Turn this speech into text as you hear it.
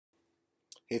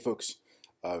Hey folks,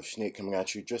 Sinead coming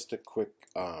at you. Just a quick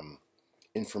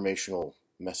informational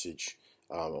message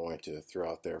I wanted to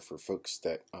throw out there for folks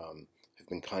that have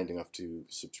been kind enough to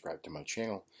subscribe to my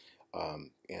channel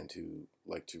and who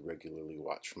like to regularly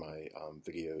watch my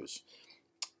videos,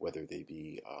 whether they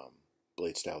be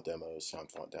blade style demos,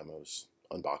 sound font demos,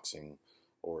 unboxing,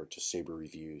 or just Saber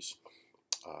reviews,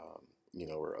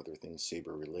 or other things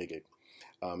Saber related.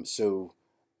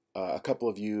 A couple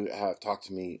of you have talked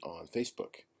to me on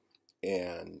Facebook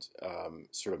and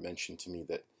sort of mentioned to me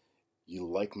that you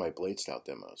like my blade style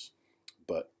demos,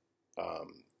 but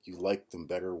you like them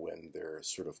better when they're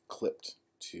sort of clipped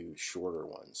to shorter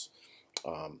ones.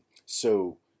 And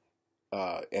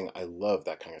I love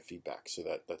that kind of feedback, so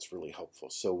that's really helpful.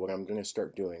 So what I'm going to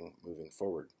start doing moving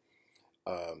forward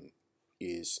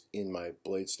is in my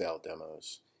blade style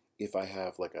demos, if I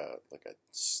have like a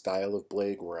style of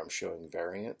blade where I'm showing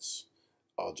variants,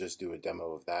 I'll just do a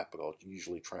demo of that. But I'll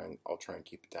usually try and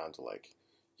keep it down to like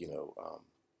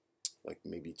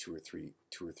maybe two or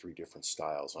three different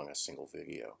styles on a single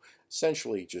video.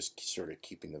 Essentially, just sort of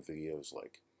keeping the videos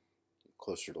like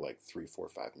closer to like 3, 4,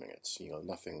 5 minutes.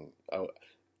 Nothing.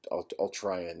 I'll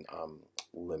try and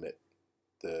limit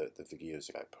the videos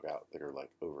that I put out that are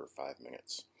like over 5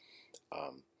 minutes.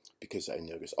 Because I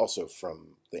notice also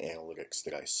from the analytics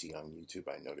that I see on YouTube,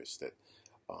 I notice that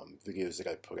videos that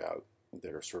I put out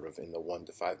that are sort of in the 1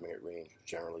 to 5 minute range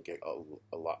generally get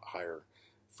a lot higher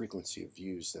frequency of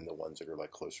views than the ones that are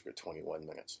like closer to 21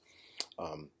 minutes,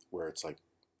 where it's like,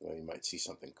 you might see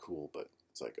something cool, but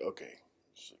it's like, okay,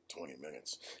 it's like 20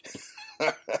 minutes.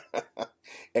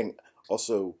 And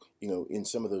also, in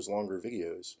some of those longer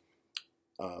videos,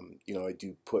 I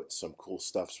do put some cool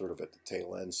stuff sort of at the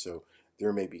tail end, so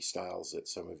there may be styles that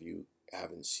some of you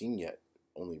haven't seen yet,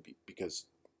 only because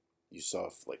you saw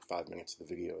like 5 minutes of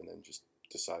the video and then just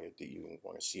decided that you didn't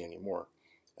want to see any more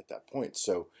at that point.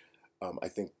 So I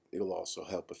think it'll also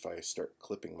help if I start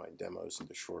clipping my demos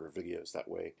into shorter videos. That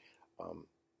way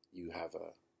you have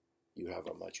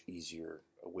a much easier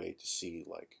way to see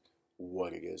like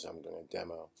what it is I'm going to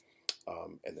demo,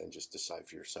 and then just decide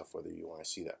for yourself whether you want to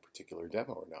see that particular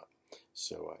demo or not.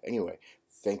 So anyway,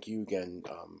 thank you again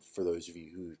for those of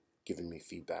you who've given me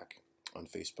feedback on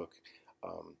Facebook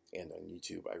and on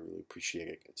YouTube. I really appreciate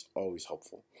it. It's always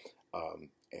helpful,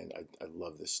 and I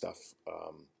love this stuff.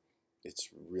 It's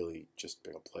really just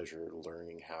been a pleasure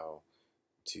learning how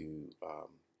to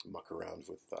muck around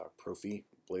with Profi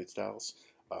blade styles,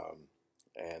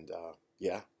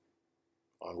 yeah,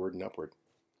 onward and upward.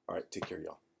 All right, take care,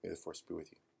 y'all. May the force be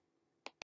with you.